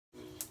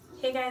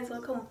Hey guys,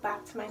 welcome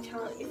back to my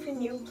channel. If you're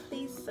new,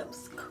 please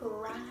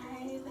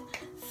subscribe.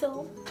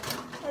 So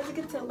as you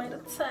can tell by the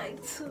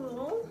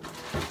title,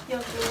 your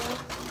girl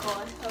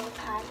got a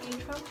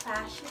package from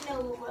Fashion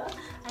Nova.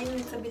 I know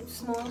it's a bit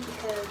small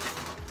because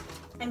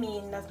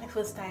that's my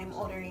first time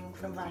ordering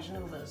from Fashion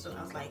Nova, so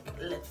I was like,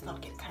 let's not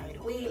get carried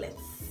away,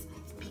 let's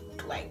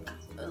pick like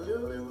a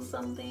little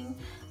something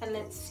and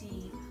let's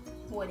see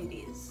what it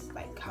is,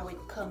 like how it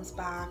comes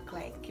back,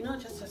 like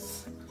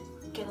just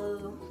get a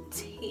little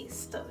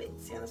taste of it.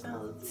 You understand? A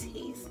little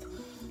taste.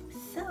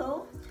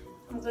 So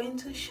I'm going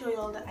to show you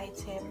all the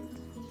item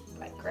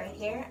like right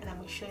here, and I'm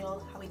going to show you all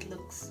how it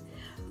looks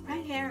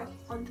right here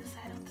on the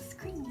side of the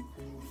screen.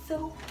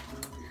 So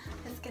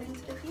let's get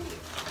into the video.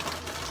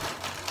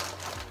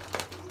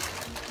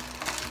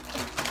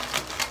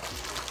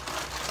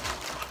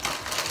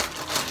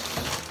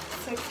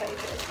 So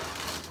excited.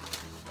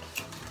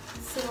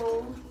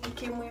 So it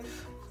came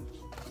with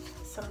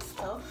some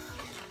stuff.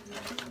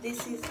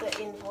 This is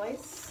the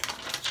invoice,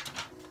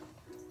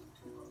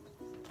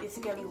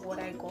 basically what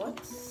I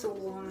got. So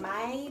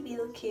my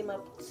bill came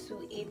up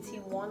to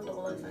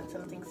 $81 and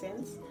something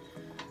cents.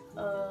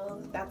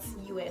 That's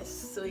US,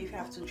 so if you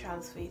have to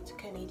transfer it to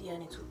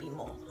Canadian it would be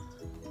more.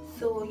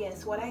 So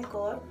yes, what I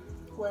got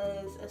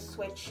was a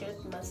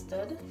sweatshirt,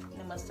 mustard, in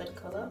a mustard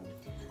color.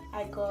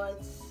 I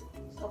got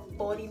a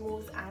Body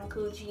Moves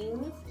ankle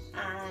jeans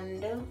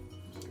and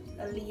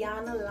a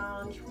Liana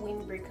Lounge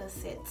windbreaker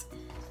set.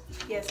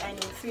 Yes, I know,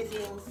 3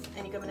 things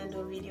and you're gonna do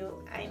a video.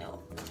 I know,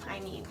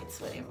 it's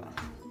whatever.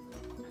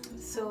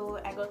 So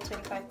I got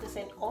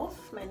 25%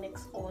 off my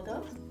next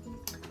order,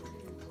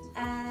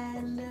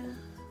 and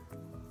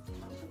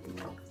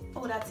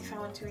oh, that's if I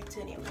want to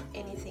return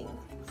anything.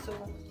 So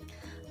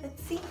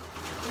let's see if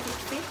it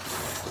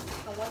fits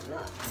or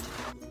whatnot.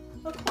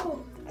 Oh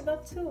cool, I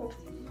got 2.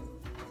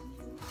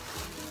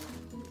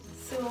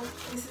 So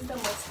this is the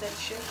mustard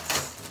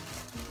shirt.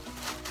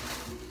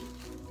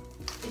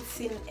 It's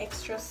in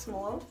extra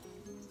small.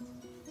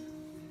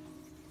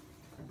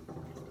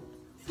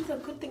 This is a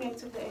good thing I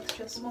took the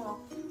extra small.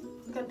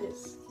 Look at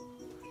this.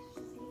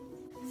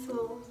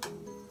 So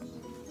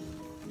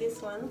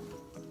this one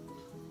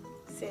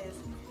says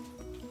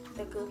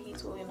the girl he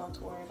told you not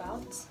to worry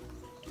about.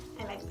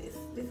 I like this.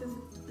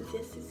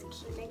 This is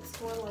cute.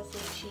 Next one was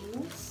the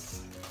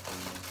jeans.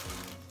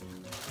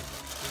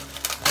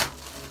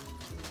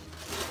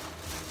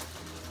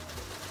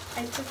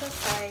 I took a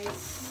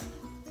size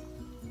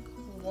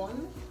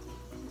 1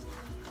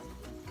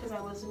 because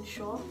I wasn't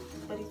sure,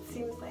 but it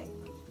seems like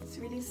it's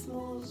really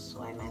small,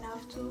 so I might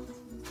have to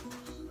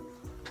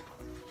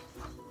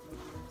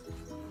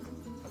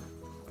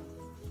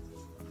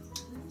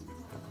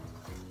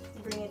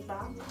bring it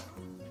back.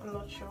 I'm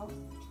not sure.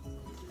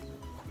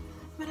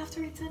 Might have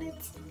to return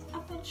it.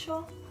 I'm not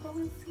sure, but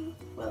we'll see.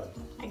 Well,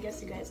 I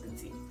guess you guys can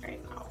see it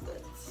right now,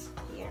 but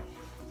yeah,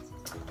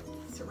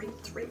 it's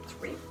ripped.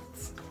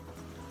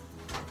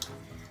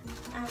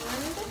 And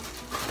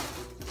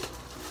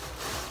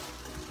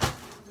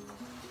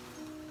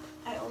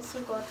I also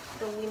got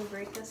the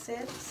windbreaker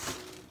sets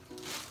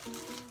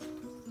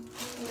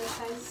in the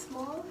size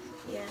small.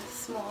 Yeah,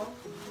 small.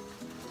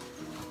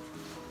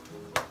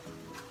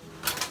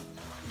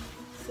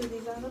 So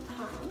these are the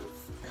pants.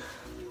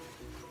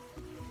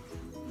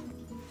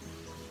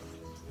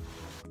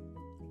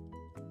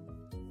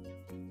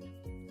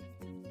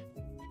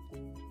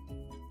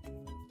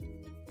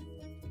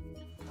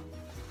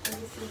 And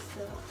this is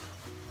the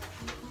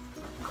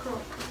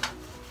crop.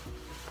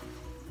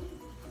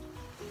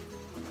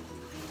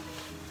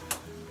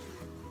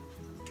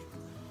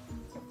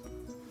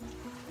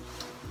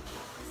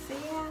 So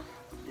yeah,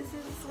 this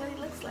is what it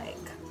looks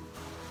like.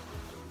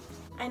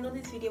 I know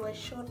this video was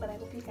short, but I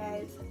hope you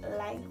guys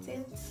liked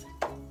it.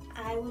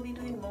 I will be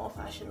doing more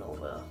Fashion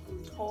Nova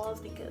hauls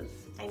because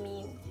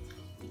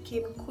it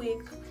came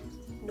quick,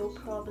 no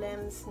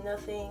problems,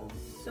 nothing.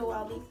 So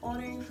I'll be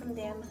ordering from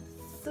them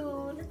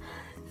soon.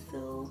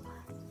 So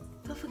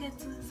don't forget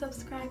to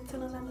subscribe,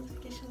 turn on that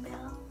notification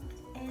bell,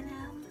 and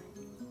I'm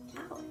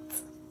out.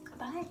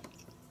 Bye.